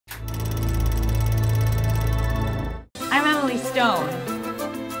Stone.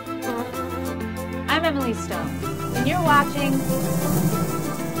 I'm Emily Stone, and you're watching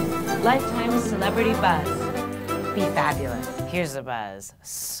Lifetime's Celebrity Buzz. Be fabulous. Here's the buzz.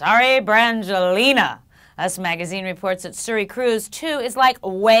 Sorry, Brangelina. Us Magazine reports that Suri Cruise, too, is like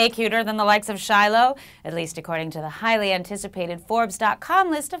way cuter than the likes of Shiloh, at least according to the highly anticipated Forbes.com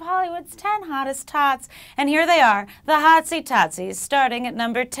list of Hollywood's 10 hottest tots. And here they are, the hotsy totsies, starting at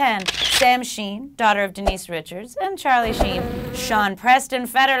number 10. Sam Sheen, daughter of Denise Richards and Charlie Sheen. Sean Preston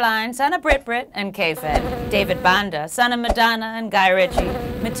Federline, son of Brit Brit and K-Fed. David Banda, son of Madonna and Guy Ritchie.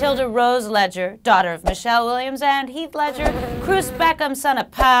 Matilda Rose Ledger, daughter of Michelle Williams and Heath Ledger. Cruz Beckham, son of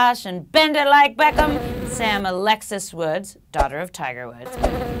Posh and Bend It Like Beckham. Sam Alexis Woods, daughter of Tiger Woods.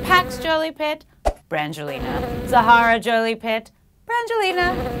 Pax Jolie Pitt, Brangelina. Zahara Jolie Pitt,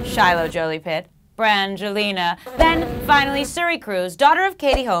 Brangelina. Shiloh Jolie Pitt, Brangelina. Then, finally, Suri Cruise, daughter of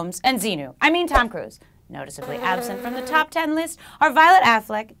Katie Holmes and Tom Cruise. Noticeably absent from the top 10 list are Violet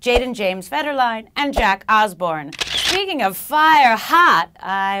Affleck, Jaden James Federline, and Jack Osborne. Speaking of fire hot,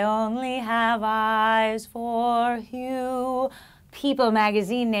 I only have eyes for you. People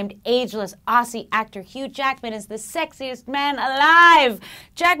magazine named ageless Aussie actor Hugh Jackman as the sexiest man alive.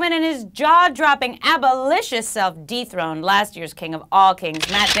 Jackman and his jaw-dropping abolitious self dethroned last year's king of all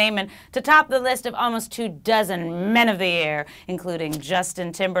kings, Matt Damon, to top the list of almost 24 men of the year, including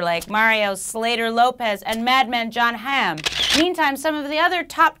Justin Timberlake, Mario Slater Lopez, and Madman John Hamm. Meantime, some of the other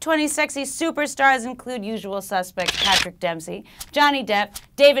top 20 sexy superstars include usual suspects Patrick Dempsey, Johnny Depp,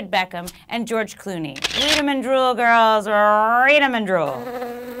 David Beckham, and George Clooney. Read 'em and drool, girls. Read 'em and drool.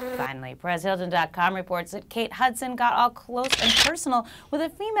 Finally, PerezHilton.com reports that Kate Hudson got all close and personal with a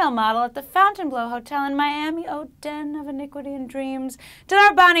female model at the Fontainebleau Hotel in Miami. Oh, den of iniquity and dreams. Did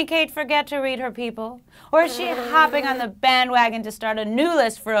our Bonnie Kate forget to read her people? Or is she hopping on the bandwagon to start a new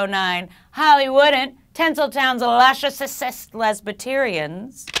list for '09? Holly wouldn't. Tinseltown's lusciousest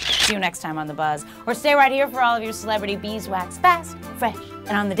lesbiterians. See you next time on The Buzz. Or stay right here for all of your celebrity beeswax, fast, fresh,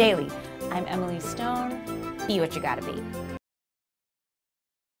 and on the daily. I'm Emily Stone. Be what you gotta be.